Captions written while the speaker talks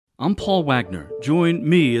I'm Paul Wagner. Join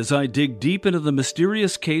me as I dig deep into the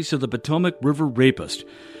mysterious case of the Potomac River rapist.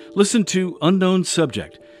 Listen to Unknown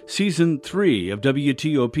Subject, Season 3 of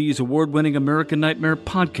WTOP's award-winning American Nightmare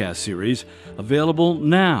podcast series, available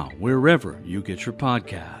now wherever you get your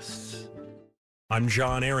podcasts. I'm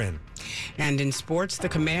John Aaron. And in sports, the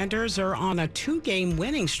Commanders are on a 2-game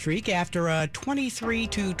winning streak after a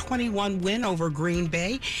 23-21 win over Green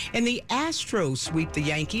Bay, and the Astros sweep the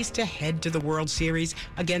Yankees to head to the World Series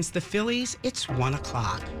against the Phillies. It's 1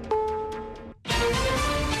 o'clock.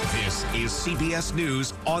 This is CBS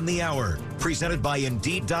News on the Hour, presented by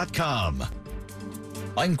Indeed.com.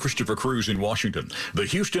 I'm Christopher Cruz in Washington. The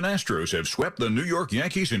Houston Astros have swept the New York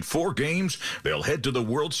Yankees in 4 games. They'll head to the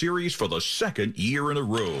World Series for the 2nd year in a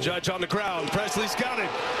row. Judge on the ground. Presley's got it.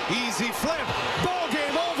 Easy flip. Ball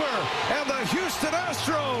game over. And the Houston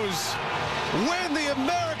Astros win the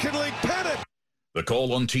American League pennant. The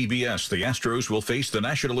call on TBS, the Astros will face the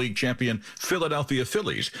National League champion Philadelphia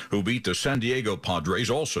Phillies, who beat the San Diego Padres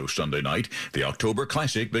also Sunday night. The October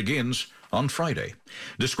Classic begins on Friday.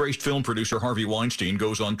 Disgraced film producer Harvey Weinstein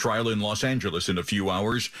goes on trial in Los Angeles in a few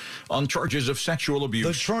hours on charges of sexual abuse.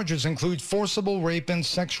 The charges include forcible rape and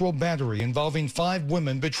sexual battery involving 5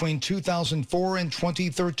 women between 2004 and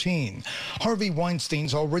 2013. Harvey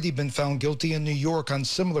Weinstein's already been found guilty in New York on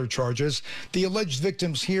similar charges. The alleged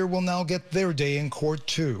victims here will now get their day in court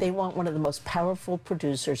too. They want one of the most powerful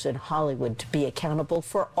producers in Hollywood to be accountable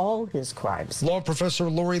for all his crimes. Law professor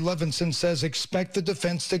Lori Levinson says expect the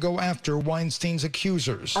defense to go after Weinstein's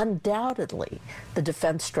accusers. Undoubtedly, the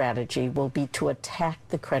defense strategy will be to attack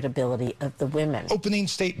the credibility of the women. Opening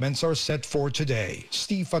statements are set for today.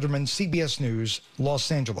 Steve Futterman, CBS News,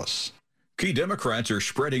 Los Angeles. Key Democrats are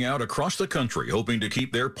spreading out across the country, hoping to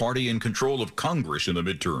keep their party in control of Congress in the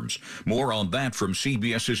midterms. More on that from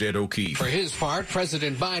CBS's Ed O'Keefe. For his part,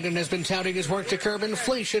 President Biden has been touting his work to curb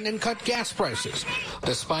inflation and cut gas prices.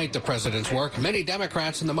 Despite the president's work, many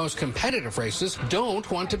Democrats in the most competitive races don't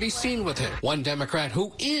want to be seen with him. One Democrat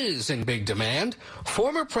who is in big demand,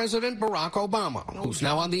 former President Barack Obama, who's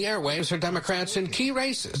now on the airwaves for Democrats in key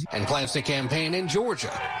races and plans to campaign in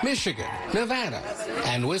Georgia, Michigan, Nevada,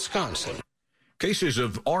 and Wisconsin. Cases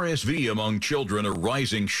of RSV among children are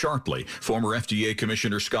rising sharply. Former FDA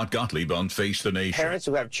Commissioner Scott Gottlieb on Face the Nation. Parents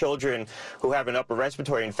who have children who have an upper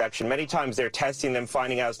respiratory infection, many times they're testing them,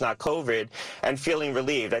 finding out it's not COVID, and feeling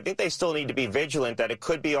relieved. I think they still need to be vigilant that it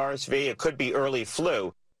could be RSV, it could be early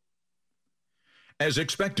flu. As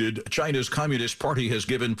expected, China's Communist Party has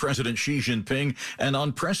given President Xi Jinping an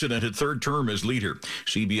unprecedented 3rd term as leader.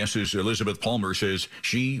 CBS's Elizabeth Palmer says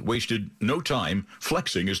Xi wasted no time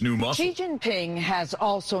flexing his new muscle. Xi Jinping has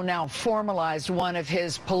also now formalized one of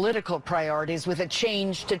his political priorities with a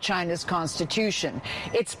change to China's constitution.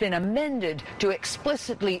 It's been amended to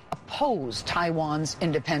explicitly oppose Taiwan's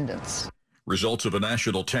independence. Results of a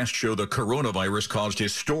national test show the coronavirus caused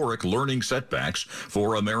historic learning setbacks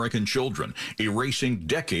for American children, erasing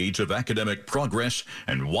decades of academic progress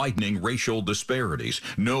and widening racial disparities.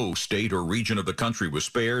 No state or region of the country was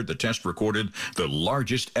spared. The test recorded the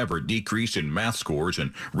largest ever decrease in math scores,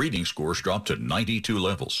 and reading scores dropped to 92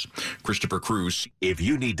 levels. Christopher Cruz. If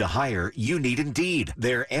you need to hire, you need Indeed.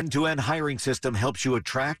 Their end-to-end hiring system helps you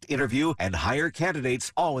attract, interview, and hire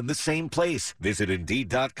candidates all in the same place. Visit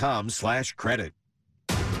Indeed.com/credit.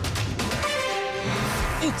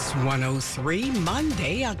 It's 1:03,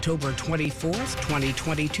 Monday, October 24th,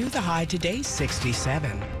 2022. The high today,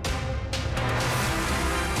 67.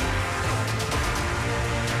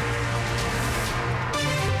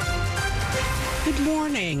 Good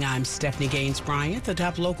morning. I'm Stephanie Gaines Bryant. The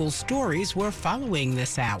top local stories we're following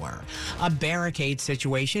this hour. A barricade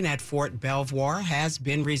situation at Fort Belvoir has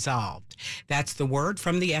been resolved. That's the word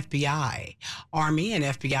from the FBI. Army and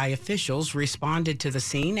FBI officials responded to the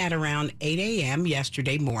scene at around 8 a.m.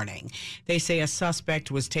 yesterday morning. They say a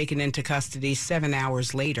suspect was taken into custody 7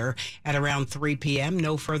 hours later. At around 3 p.m.,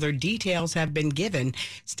 no further details have been given.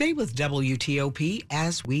 Stay with WTOP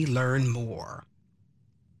as we learn more.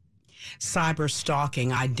 Cyber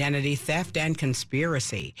stalking, identity theft, and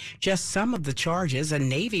conspiracy. Just some of the charges a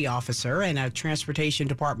Navy officer and a Transportation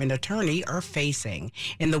Department attorney are facing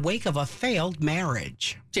in the wake of a failed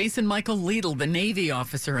marriage. Jason Michael Liedl, the Navy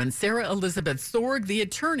officer, and Sarah Elizabeth Sorg, the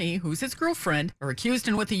attorney, who's his girlfriend, are accused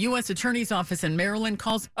in what the U.S. Attorney's Office in Maryland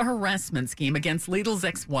calls a harassment scheme against Liedl's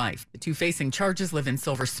ex-wife. The two facing charges live in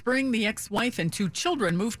Silver Spring. The ex-wife and 2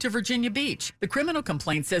 children moved to Virginia Beach. The criminal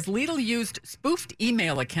complaint says Liedl used spoofed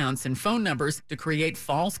email accounts and phone numbers to create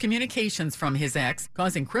false communications from his ex,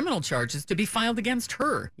 causing criminal charges to be filed against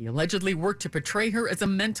her. He allegedly worked to portray her as a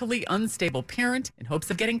mentally unstable parent in hopes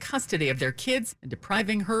of getting custody of their kids and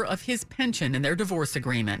depriving her of his pension in their divorce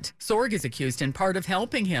agreement. Sorg is accused in part of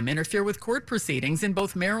helping him interfere with court proceedings in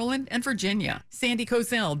both Maryland and Virginia. Sandy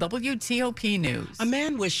Kozel, WTOP News. A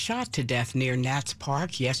man was shot to death near Nats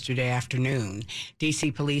Park yesterday afternoon.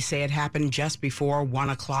 D.C. police say it happened just before 1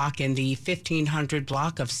 o'clock in the 1500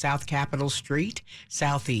 block of South Capitol Street,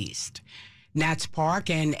 Southeast. Nats Park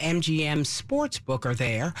and MGM Sportsbook are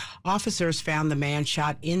there. Officers found the man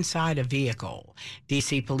shot inside a vehicle.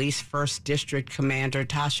 D.C. Police 1st District Commander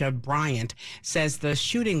Tasha Bryant says the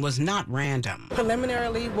shooting was not random.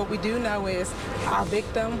 Preliminarily, what we do know is our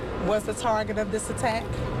victim was the target of this attack.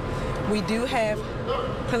 We do have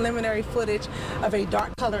preliminary footage of a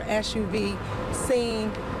dark-colored SUV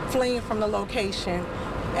seen fleeing from the location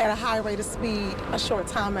at a high rate of speed a short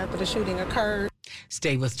time after the shooting occurred.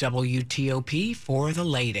 Stay with WTOP for the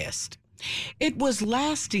latest. It was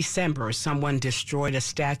last December someone destroyed a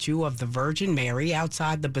statue of the Virgin Mary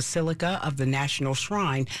outside the Basilica of the National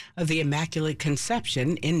Shrine of the Immaculate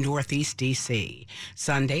Conception in Northeast D.C.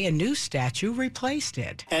 Sunday, a new statue replaced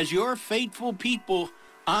it. As your faithful people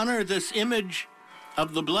honor this image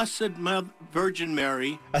of the Blessed Virgin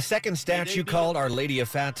Mary. A second statue called Our Lady of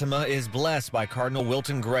Fatima is blessed by Cardinal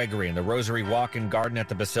Wilton Gregory in the Rosary Walk and Garden at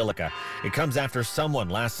the Basilica. It comes after someone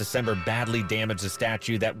last December badly damaged a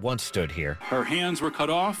statue that once stood here. Her hands were cut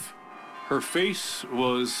off. Her face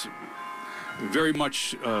was very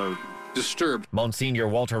much disturbed. Monsignor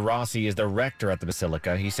Walter Rossi is the rector at the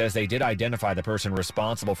Basilica. He says they did identify the person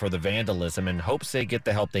responsible for the vandalism and hopes they get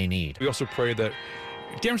the help they need. We also pray that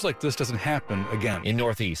damage like this doesn't happen again. In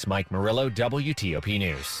Northeast, Mike Murillo, WTOP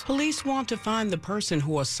News. Police want to find the person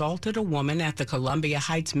who assaulted a woman at the Columbia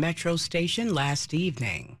Heights Metro station last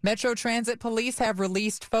evening. Metro Transit Police have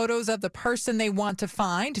released photos of the person they want to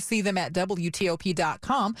find. See them at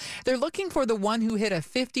WTOP.com. They're looking for the one who hit a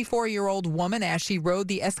 54-year-old woman as she rode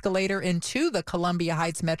the escalator into the Columbia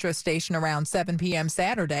Heights Metro station around 7 p.m.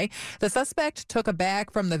 Saturday. The suspect took a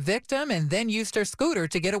bag from the victim and then used her scooter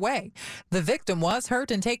to get away. The victim was hurt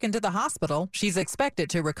and taken to the hospital. She's expected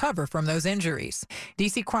to recover from those injuries.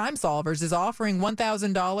 DC Crime Solvers is offering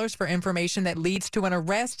 $1,000 for information that leads to an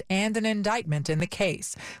arrest and an indictment in the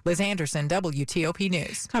case. Liz Anderson, WTOP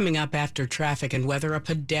News. Coming up after traffic and weather, a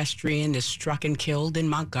pedestrian is struck and killed in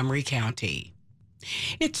Montgomery County.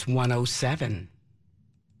 It's 1:07.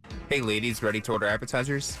 Hey ladies, ready to order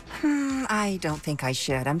appetizers? I don't think I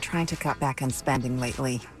should. I'm trying to cut back on spending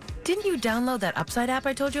lately. Didn't you download that Upside app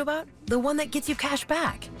I told you about? The one that gets you cash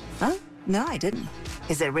back. Huh? No, I didn't.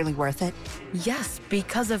 Is it really worth it? Yes,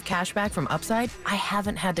 because of cash back from Upside, I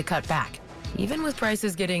haven't had to cut back, even with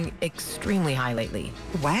prices getting extremely high lately.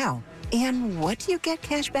 Wow. And what do you get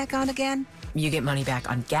cash back on again? You get money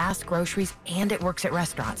back on gas, groceries, and it works at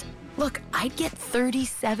restaurants. Look, I'd get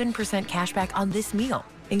 37% cash back on this meal,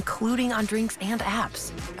 including on drinks and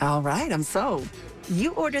apps. All right, I'm sold.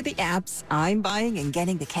 You order the apps, I'm buying and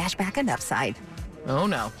getting the cash back on Upside. Oh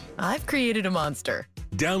no, I've created a monster.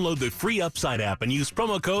 Download the free Upside app and use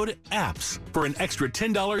promo code APPS for an extra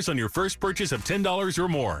 $10 on your first purchase of $10 or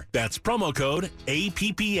more. That's promo code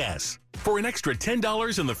APPS for an extra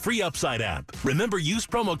 $10 in the free Upside app. Remember, use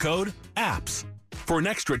promo code APPS for an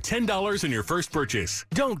extra $10 on your first purchase.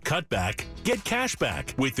 Don't cut back, get cash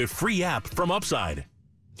back with the free app from Upside.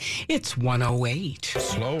 It's 1:08.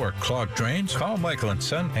 Slow or clogged drains? Call Michael &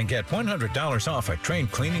 Son and get $100 off a drain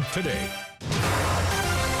cleaning today.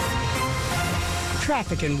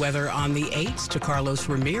 Traffic and weather on the 8s to Carlos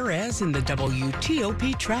Ramirez in the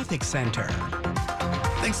WTOP Traffic Center.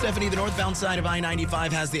 Thanks, Stephanie. The northbound side of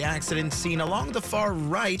I-95 has the accident scene along the far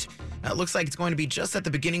right. It looks like it's going to be just at the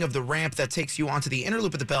beginning of the ramp that takes you onto the inner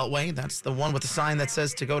loop of the Beltway. That's the one with the sign that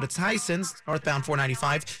says to go to Tyson's, northbound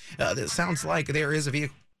 495. It sounds like there is a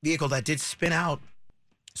vehicle that did spin out.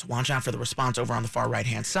 So watch out for the response over on the far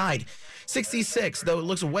right-hand side. 66, though it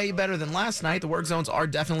looks way better than last night. The work zones are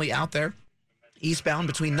definitely out there. Eastbound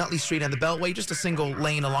between Nutley Street and the Beltway, just a single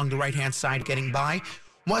lane along the right-hand side getting by.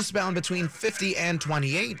 Westbound between 50 and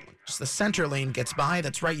 28, just the center lane gets by.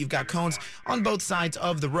 That's right, you've got cones on both sides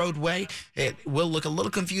of the roadway. It will look a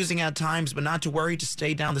little confusing at times, but not to worry. Just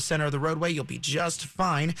stay down the center of the roadway. You'll be just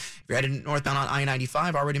fine. If you're headed northbound on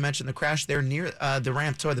I-95, already mentioned the crash there near the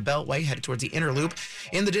ramp toward the Beltway, headed towards the inner loop.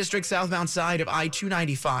 In the district southbound side of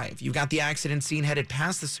I-295, you've got the accident scene headed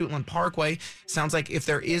past the Suitland Parkway. Sounds like if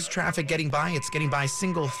there is traffic getting by, it's getting by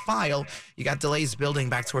single file. You got delays building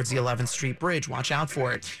back towards the 11th Street Bridge. Watch out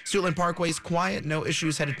for it. Suitland Parkway's quiet. No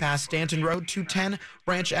issues headed past Stanton Road. 210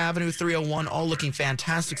 Branch Avenue, 301, all looking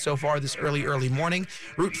fantastic so far this early morning.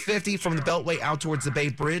 Route 50 from the Beltway out towards the Bay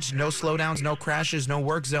Bridge. No slowdowns, no crashes, no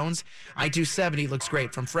work zones. I-270 looks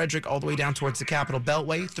great from Frederick all the way down towards the Capitol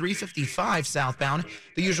Beltway. 355 southbound,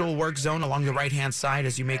 the usual work zone along the right-hand side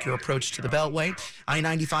as you make your approach to the Beltway.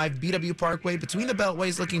 I-95 BW Parkway between the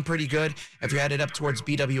Beltways looking pretty good. If you're headed up towards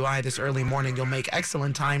BWI this early morning, you'll make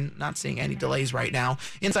excellent time. Not seeing any delays right now.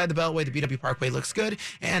 Inside the Beltway, the BW Parkway looks good,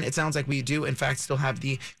 and it sounds like we do, in fact, still have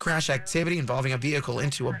the crash activity involving a vehicle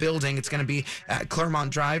into a building. It's going to be at Claremont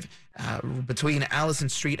Drive between Allison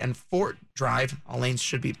Street and Fort Drive. All lanes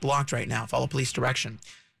should be blocked right now. Follow police direction.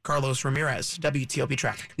 Carlos Ramirez, WTOP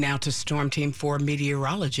Traffic. Now to Storm Team 4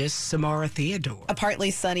 meteorologist Samara Theodore. A partly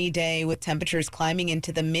sunny day with temperatures climbing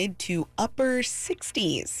into the mid to upper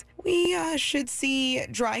 60s. We should see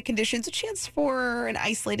dry conditions, a chance for an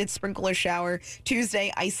isolated sprinkler shower.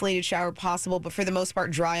 Tuesday, isolated shower possible, but for the most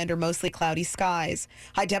part, dry under mostly cloudy skies.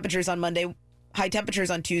 High temperatures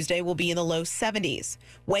on Tuesday will be in the low 70s.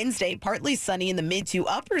 Wednesday, partly sunny in the mid to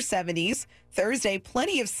upper 70s. Thursday,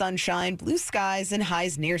 plenty of sunshine, blue skies, and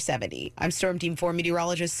highs near 70. I'm Storm Team 4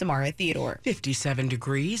 meteorologist Samara Theodore. 57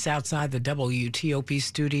 degrees outside the WTOP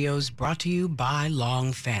studios, brought to you by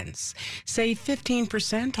Long Fence. Save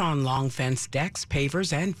 15% on Long Fence decks,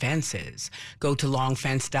 pavers, and fences. Go to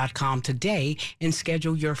longfence.com today and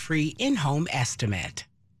schedule your free in-home estimate.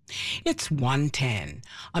 It's 1:10.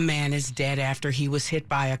 A man is dead after he was hit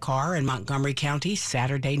by a car in Montgomery County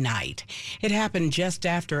Saturday night. It happened just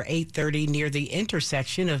after 8:30 near the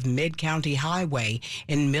intersection of Mid-County Highway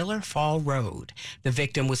and Miller Fall Road. The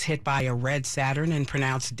victim was hit by a red Saturn and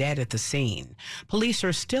pronounced dead at the scene. Police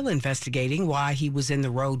are still investigating why he was in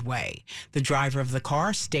the roadway. The driver of the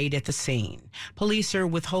car stayed at the scene. Police are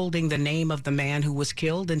withholding the name of the man who was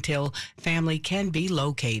killed until family can be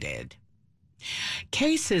located.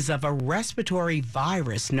 Cases of a respiratory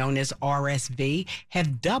virus known as RSV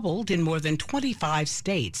have doubled in more than 25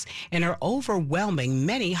 states and are overwhelming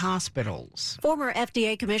many hospitals. Former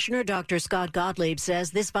FDA Commissioner Dr. Scott Gottlieb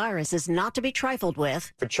says this virus is not to be trifled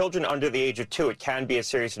with. For children under the age of 2, it can be a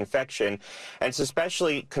serious infection, and it's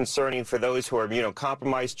especially concerning for those who are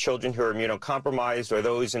immunocompromised, children who are immunocompromised, or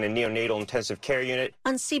those in a neonatal intensive care unit.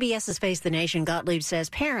 On CBS's Face the Nation, Gottlieb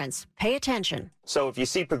says parents, pay attention. So if you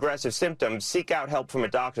see progressive symptoms, seek out help from a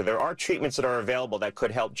doctor. There are treatments that are available that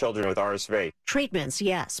could help children with RSV. Treatments,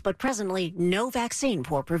 yes, but presently no vaccine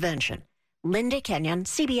for prevention. Linda Kenyon,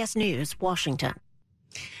 CBS News, Washington.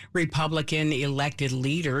 Republican elected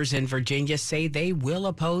leaders in Virginia say they will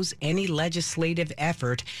oppose any legislative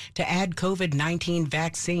effort to add COVID-19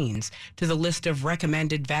 vaccines to the list of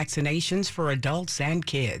recommended vaccinations for adults and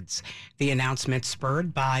kids. The announcement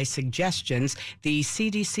spurred by suggestions the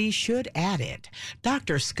CDC should add it.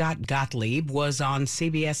 Dr. Scott Gottlieb was on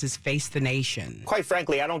CBS's Face the Nation. Quite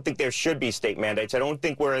frankly, I don't think there should be state mandates. I don't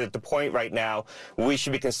think we're at the point right now where we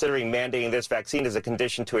should be considering mandating this vaccine as a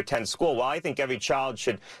condition to attend school. While I think every child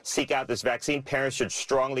should seek out this vaccine, parents should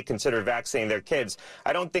strongly consider vaccinating their kids.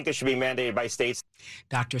 I don't think it should be mandated by states.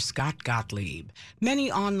 Dr. Scott Gottlieb.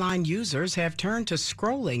 Many online users have turned to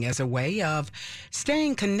scrolling as a way of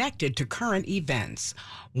staying connected to current events.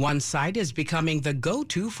 One site is becoming the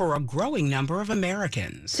go-to for a growing number of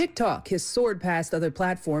Americans. TikTok has soared past other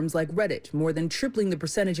platforms like Reddit, more than tripling the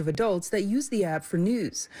percentage of adults that use the app for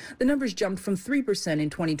news. The numbers jumped from 3% in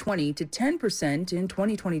 2020 to 10% in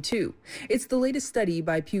 2022. It's the latest study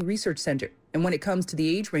by Pew Research Center. And when it comes to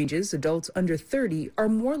the age ranges, adults under 30 are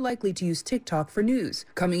more likely to use TikTok for news,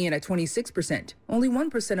 coming in at 26%. Only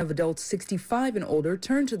 1% of adults 65 and older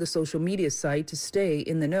turn to the social media site to stay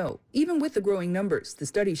in the know. Even with the growing numbers, the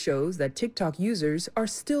study shows that TikTok users are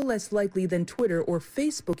still less likely than Twitter or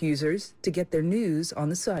Facebook users to get their news on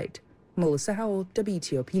the site. Melissa Howell,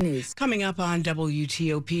 WTOP News. Coming up on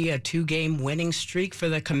WTOP, a 2-game winning streak for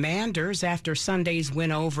the Commanders after Sunday's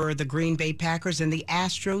win over the Green Bay Packers, and the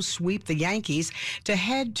Astros sweep the Yankees to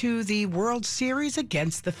head to the World Series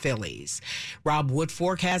against the Phillies. Rob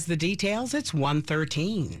Woodfork has the details. It's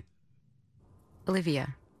 1:13.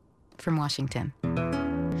 Olivia from Washington.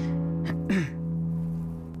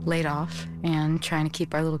 Laid off and trying to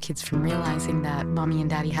keep our little kids from realizing that Mommy and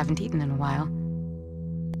Daddy haven't eaten in a while.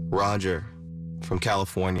 Roger, from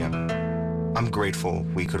California. I'm grateful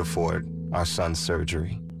we could afford our son's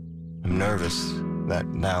surgery. I'm nervous that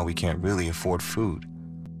now we can't really afford food.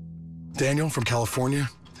 Daniel, from California.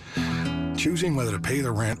 Choosing whether to pay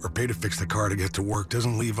the rent or pay to fix the car to get to work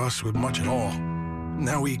doesn't leave us with much at all.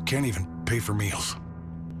 Now we can't even pay for meals.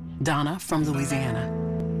 Donna, from Louisiana.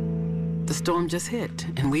 The storm just hit,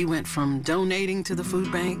 and we went from donating to the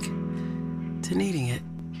food bank to needing it.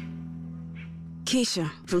 Keisha,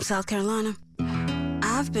 from South Carolina.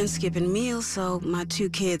 I've been skipping meals so my 2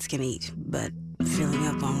 kids can eat, but filling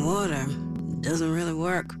up on water doesn't really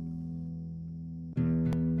work.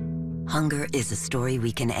 Hunger is a story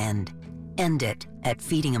we can end. End it at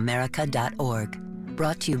feedingamerica.org.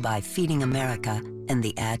 Brought to you by Feeding America and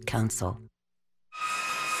the Ad Council.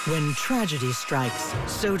 When tragedy strikes,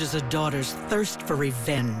 so does a daughter's thirst for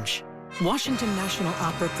revenge. Washington National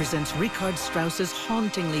Opera presents Richard Strauss's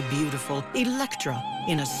hauntingly beautiful Elektra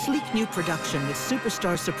in a sleek new production with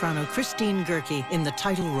superstar soprano Christine Goerke in the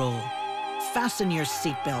title role. Fasten your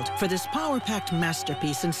seatbelt for this power-packed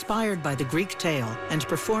masterpiece inspired by the Greek tale and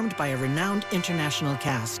performed by a renowned international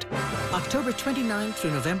cast. October 29th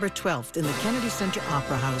through November 12th in the Kennedy Center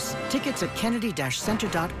Opera House. Tickets at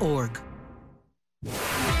kennedy-center.org.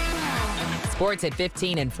 Sports at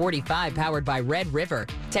 15 and 45, powered by Red River.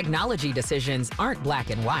 Technology decisions aren't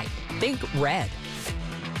black and white. Think red.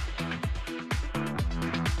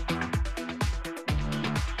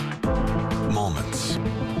 Moments.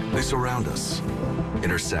 They surround us,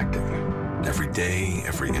 intersecting every day,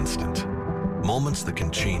 every instant. Moments that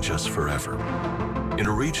can change us forever. In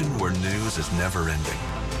a region where news is never ending,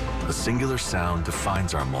 a singular sound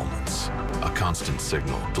defines our moments. A constant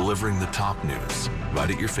signal delivering the top news right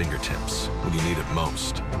at your fingertips when you need it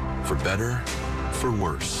most. For better, for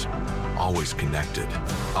worse, always connected.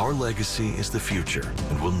 Our legacy is the future,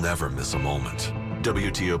 and we'll never miss a moment.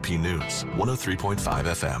 WTOP News, 103.5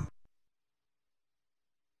 FM.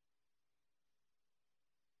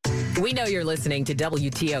 We know you're listening to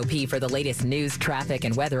WTOP for the latest news, traffic,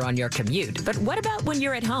 and weather on your commute. But what about when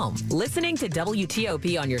you're at home? Listening to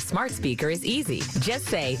WTOP on your smart speaker is easy. Just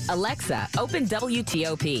say, Alexa, open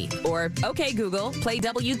WTOP. Or, OK, Google, play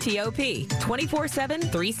WTOP. 24/7,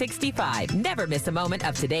 365. Never miss a moment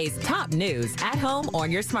of today's top news at home on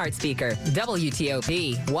your smart speaker.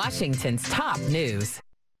 WTOP, Washington's top news.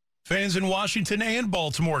 Fans in Washington and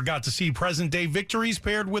Baltimore got to see present-day victories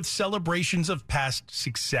paired with celebrations of past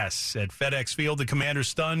success. At FedEx Field, the Commanders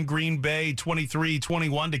stunned Green Bay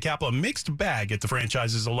 23-21 to cap a mixed bag at the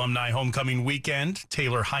franchise's alumni homecoming weekend.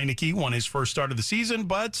 Taylor Heineke won his first start of the season,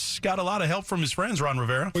 but got a lot of help from his friends. Ron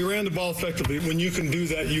Rivera. We ran the ball effectively. When you can do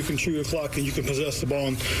that, you can chew your clock and you can possess the ball,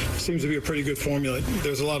 and it seems to be a pretty good formula.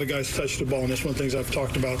 There's a lot of guys touch the ball, and that's one of the things I've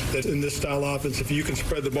talked about, that in this style offense, if you can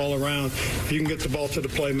spread the ball around, if you can get the ball to the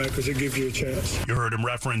playmakers, it gives you a chance. You heard him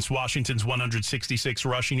reference Washington's 166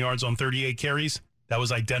 rushing yards on 38 carries. That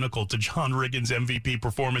was identical to John Riggins' MVP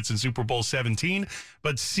performance in Super Bowl 17.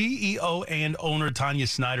 But CEO and owner Tanya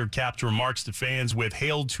Snyder capped remarks to fans with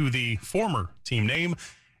hail to the former team name,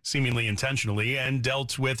 seemingly intentionally, and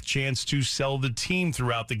dealt with chance to sell the team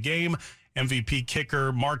throughout the game. MVP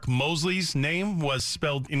kicker Mark Mosley's name was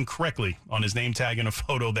spelled incorrectly on his name tag in a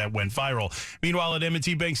photo that went viral. Meanwhile, at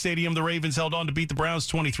M&T Bank Stadium, the Ravens held on to beat the Browns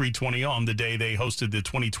 23-20 on the day they hosted the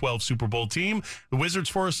 2012 Super Bowl team. The Wizards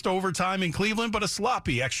forced overtime in Cleveland, but a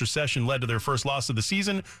sloppy extra session led to their first loss of the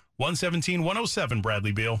season. 117-107,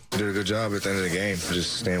 Bradley Beal. Did a good job at the end of the game,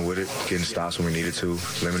 just staying with it, getting stops when we needed to,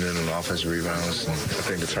 limiting on offensive rebounds. And I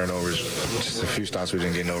think the turnovers, just a few stops we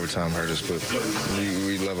didn't get in overtime hurt us, but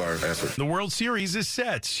we love our effort. The World Series is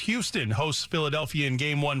set. Houston hosts Philadelphia in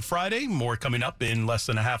Game 1 Friday. More coming up in less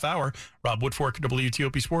than a half hour. Rob Woodfork,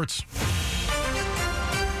 WTOP Sports.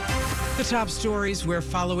 The top stories we're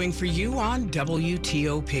following for you on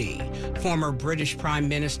WTOP. Former British Prime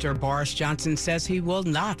Minister Boris Johnson says he will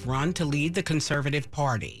not run to lead the Conservative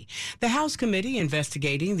Party. The House committee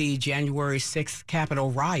investigating the January 6th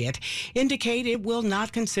Capitol riot indicate it will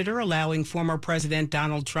not consider allowing former President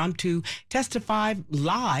Donald Trump to testify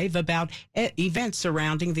live about events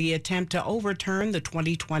surrounding the attempt to overturn the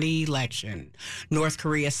 2020 election. North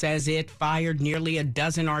Korea says it fired nearly a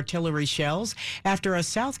dozen artillery shells after a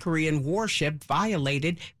South Korean warship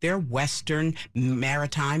violated their western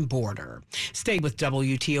maritime border. Stay with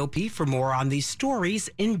WTOP for more on these stories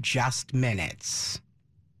in just minutes.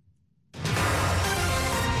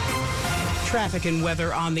 Traffic and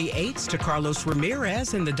weather on the 8s to Carlos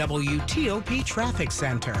Ramirez in the WTOP Traffic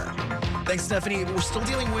Center. Thanks, Stephanie. We're still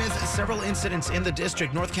dealing with several incidents in the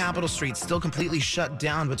district. North Capitol Street still completely shut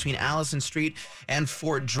down between Allison Street and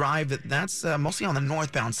Fort Drive. That's mostly on the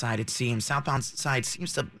northbound side, it seems. Southbound side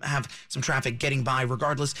seems to have some traffic getting by.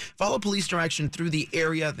 Regardless, follow police direction through the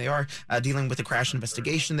area. They are dealing with a crash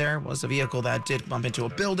investigation there. Was a vehicle that did bump into a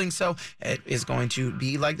building, so it is going to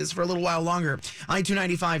be like this for a little while longer.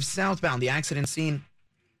 I-295 southbound, the accident scene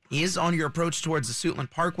is on your approach towards the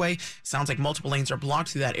Suitland Parkway. Sounds like multiple lanes are blocked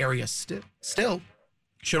through that area still.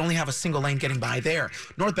 Should only have a single lane getting by there.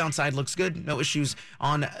 Northbound side looks good. No issues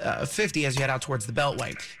on 50 as you head out towards the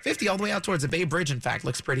Beltway. 50 all the way out towards the Bay Bridge, in fact,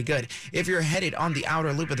 looks pretty good. If you're headed on the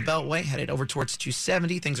outer loop of the Beltway, headed over towards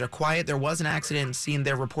 270, things are quiet. There was an accident seen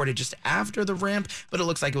there reported just after the ramp, but it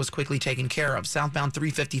looks like it was quickly taken care of. Southbound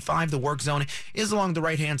 355, the work zone is along the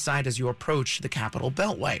right-hand side as you approach the Capitol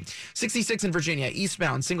Beltway. 66 in Virginia,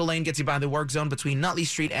 eastbound, single lane gets you by the work zone between Nutley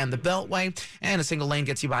Street and the Beltway, and a single lane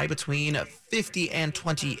gets you by between 50 and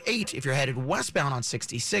 28. If you're headed westbound on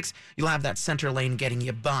 66, you'll have that center lane getting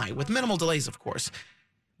you by, with minimal delays, of course.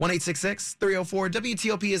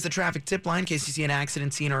 1-866-304-WTOP is the traffic tip line in case you see an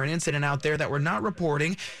accident scene or an incident out there that we're not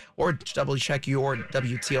reporting, or double check your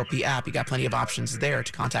WTOP app. You got plenty of options there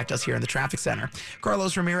to contact us here in the traffic center.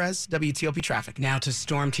 Carlos Ramirez, WTOP Traffic. Now to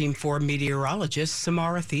Storm Team 4 meteorologist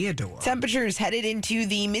Samara Theodore. Temperatures headed into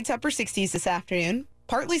the mid to upper 60s this afternoon.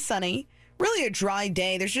 Partly sunny. Really a dry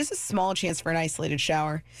day. There's just a small chance for an isolated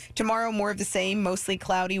shower. Tomorrow, more of the same, mostly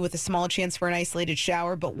cloudy with a small chance for an isolated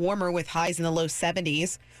shower, but warmer with highs in the low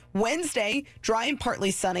 70s. Wednesday, dry and partly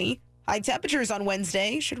sunny. High temperatures on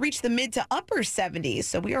Wednesday should reach the mid to upper 70s,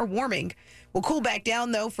 so we are warming. We'll cool back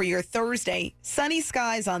down, though, for your Thursday. Sunny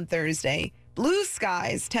skies on Thursday. Blue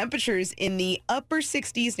skies, temperatures in the upper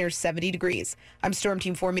 60s near 70 degrees. I'm Storm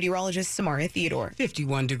Team 4 meteorologist Samara Theodore.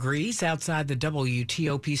 51 degrees outside the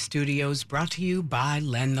WTOP studios, brought to you by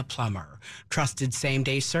Len the Plumber. Trusted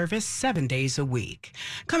same-day service 7 days a week.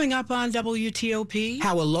 Coming up on WTOP,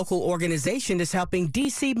 how a local organization is helping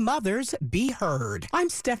D.C. mothers be heard. I'm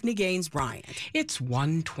Stephanie Gaines Bryant. It's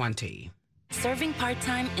 1:20. Serving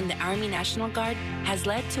part-time in the Army National Guard has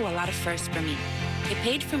led to a lot of firsts for me. It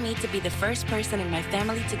paid for me to be the first person in my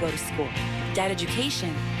family to go to school. That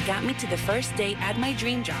education got me to the first day at my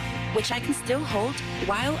dream job, which I can still hold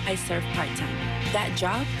while I serve part-time. That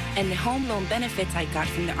job and the home loan benefits I got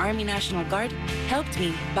from the Army National Guard helped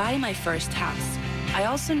me buy my first house. I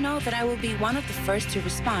also know that I will be one of the first to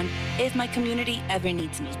respond if my community ever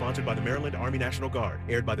needs me. Sponsored by the Maryland Army National Guard.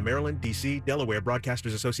 Aired by the Maryland, D.C., Delaware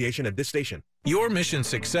Broadcasters Association and this station. Your mission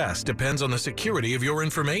success depends on the security of your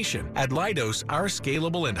information. At Leidos, our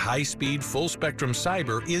scalable and high-speed full-spectrum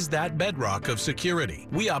cyber is that bedrock of security.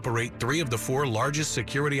 We operate 3 of the 4 largest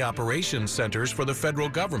security operations centers for the federal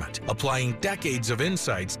government, applying decades of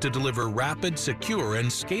insights to deliver rapid, secure, and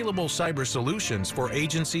scalable cyber solutions for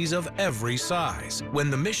agencies of every size.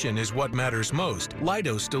 When the mission is what matters most,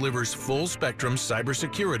 Leidos delivers full-spectrum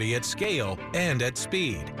cybersecurity at scale and at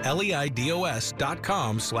speed.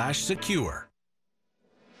 leidos.com/secure.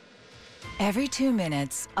 Every 2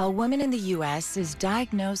 minutes, a woman in the U.S. is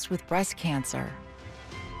diagnosed with breast cancer.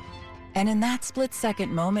 And in that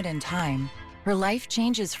split-second moment in time, her life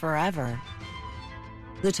changes forever.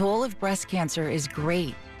 The toll of breast cancer is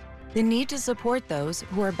great. The need to support those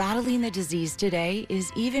who are battling the disease today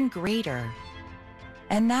is even greater.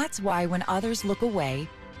 And that's why when others look away,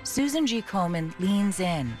 Susan G. Komen leans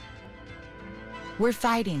in. We're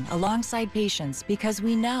fighting alongside patients because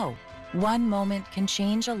we know one moment can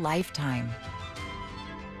change a lifetime.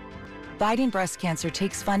 Fighting breast cancer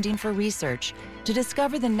takes funding for research to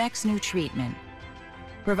discover the next new treatment,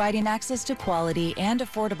 providing access to quality and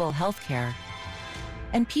affordable health care,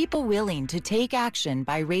 and people willing to take action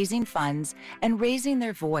by raising funds and raising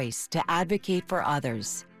their voice to advocate for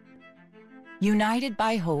others. United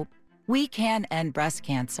by hope, we can end breast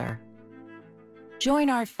cancer. Join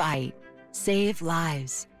our fight. Save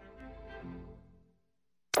lives.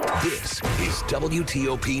 This is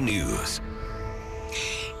WTOP News.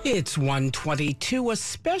 It's 1:22. A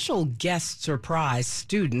special guest surprised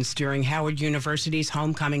students during Howard University's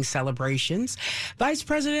homecoming celebrations. Vice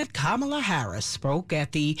President Kamala Harris spoke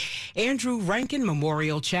at the Andrew Rankin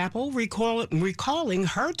Memorial Chapel, recalling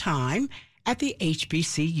her time at the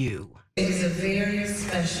HBCU. It was a very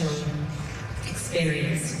special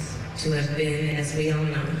experience to have been, as we all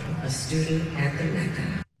know, a student at the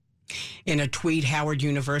Mecca. In a tweet, Howard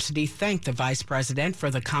University thanked the vice president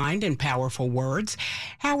for the kind and powerful words.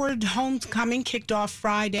 Howard Homecoming kicked off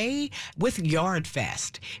Friday with Yard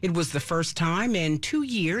Fest. It was the first time in 2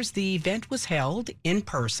 years the event was held in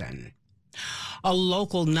person. A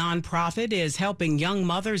local nonprofit is helping young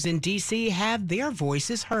mothers in D.C. have their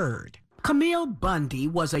voices heard. Camille Bundy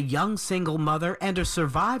was a young single mother and a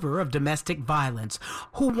survivor of domestic violence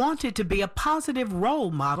who wanted to be a positive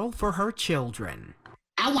role model for her children.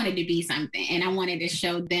 I wanted to be something, and I wanted to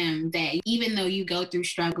show them that even though you go through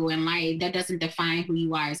struggle in life, that doesn't define who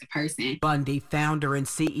you are as a person. Bundy, founder and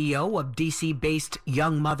CEO of DC-based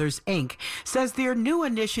Young Mothers, Inc., says their new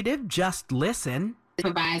initiative, Just Listen,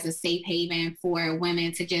 provides a safe haven for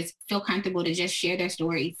women to just feel comfortable to just share their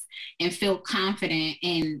stories and feel confident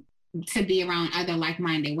in to be around other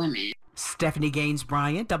like-minded women. Stephanie Gaines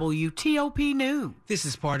Bryant, WTOP News. This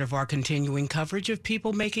is part of our continuing coverage of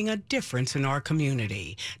people making a difference in our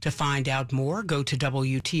community. To find out more, go to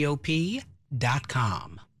WTOP.com.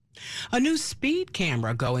 A new speed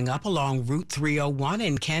camera going up along Route 301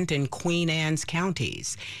 in Kent and Queen Anne's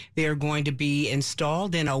counties. They're going to be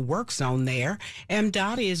installed in a work zone there.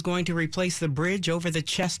 MDOT is going to replace the bridge over the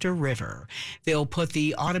Chester River. They'll put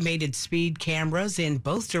the automated speed cameras in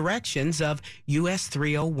both directions of US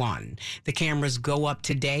 301. The cameras go up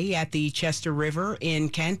today at the Chester River in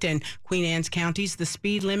Kent and Queen Anne's counties. The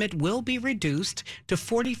speed limit will be reduced to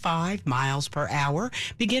 45 miles per hour.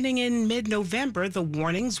 Beginning in mid-November, the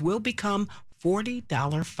warnings will become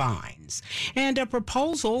 $40 fines. And a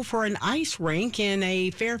proposal for an ice rink in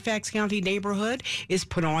a Fairfax County neighborhood is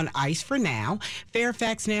put on ice for now.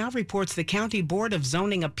 Fairfax Now reports the County Board of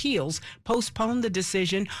Zoning Appeals postponed the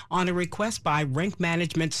decision on a request by Rink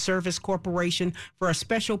Management Service Corporation for a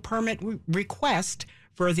special permit request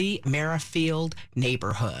for the Merrifield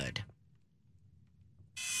neighborhood.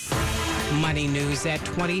 Money news at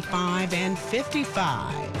 25 and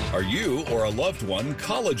 55. Are you or a loved one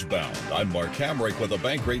college bound? I'm Mark Hamrick with a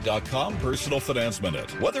Bankrate.com Personal Finance Minute.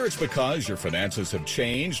 Whether it's because your finances have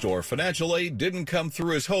changed or financial aid didn't come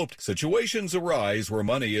through as hoped, situations arise where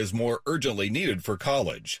money is more urgently needed for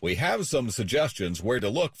college. We have some suggestions where to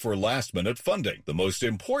look for last-minute funding. The most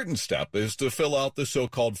important step is to fill out the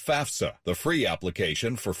so-called FAFSA. The free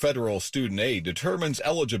application for federal student aid determines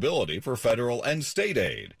eligibility for federal and state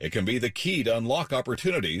aid. It can be the key to unlock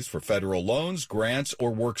opportunities for federal loans, grants,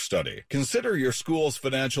 or work study. Consider your school's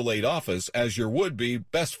financial aid office as your would-be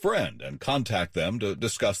best friend and contact them to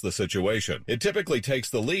discuss the situation. It typically takes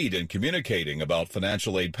the lead in communicating about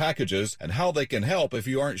financial aid packages and how they can help if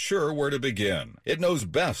you aren't sure where to begin. It knows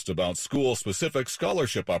best about school-specific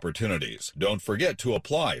scholarship opportunities. Don't forget to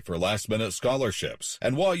apply for last-minute scholarships.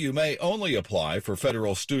 And while you may only apply for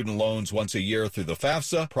federal student loans once a year through the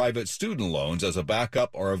FAFSA, private student loans as a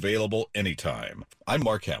backup are available anytime. I'm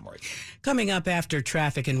Mark Hamrick. Coming up after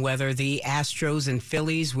traffic and weather, the Astros and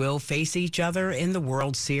Phillies will face each other in the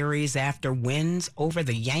World Series after wins over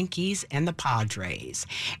the Yankees and the Padres.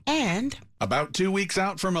 And about 2 weeks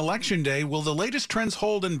out from Election Day, will the latest trends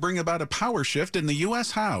hold and bring about a power shift in the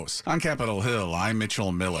U.S. House? On Capitol Hill, I'm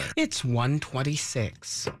Mitchell Miller. It's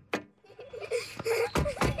 1:26.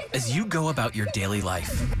 As you go about your daily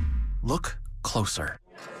life, look closer.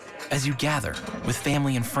 As you gather with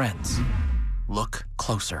family and friends, look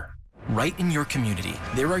closer. Right in your community,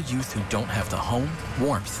 there are youth who don't have the home,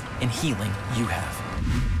 warmth, and healing you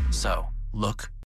have. So, look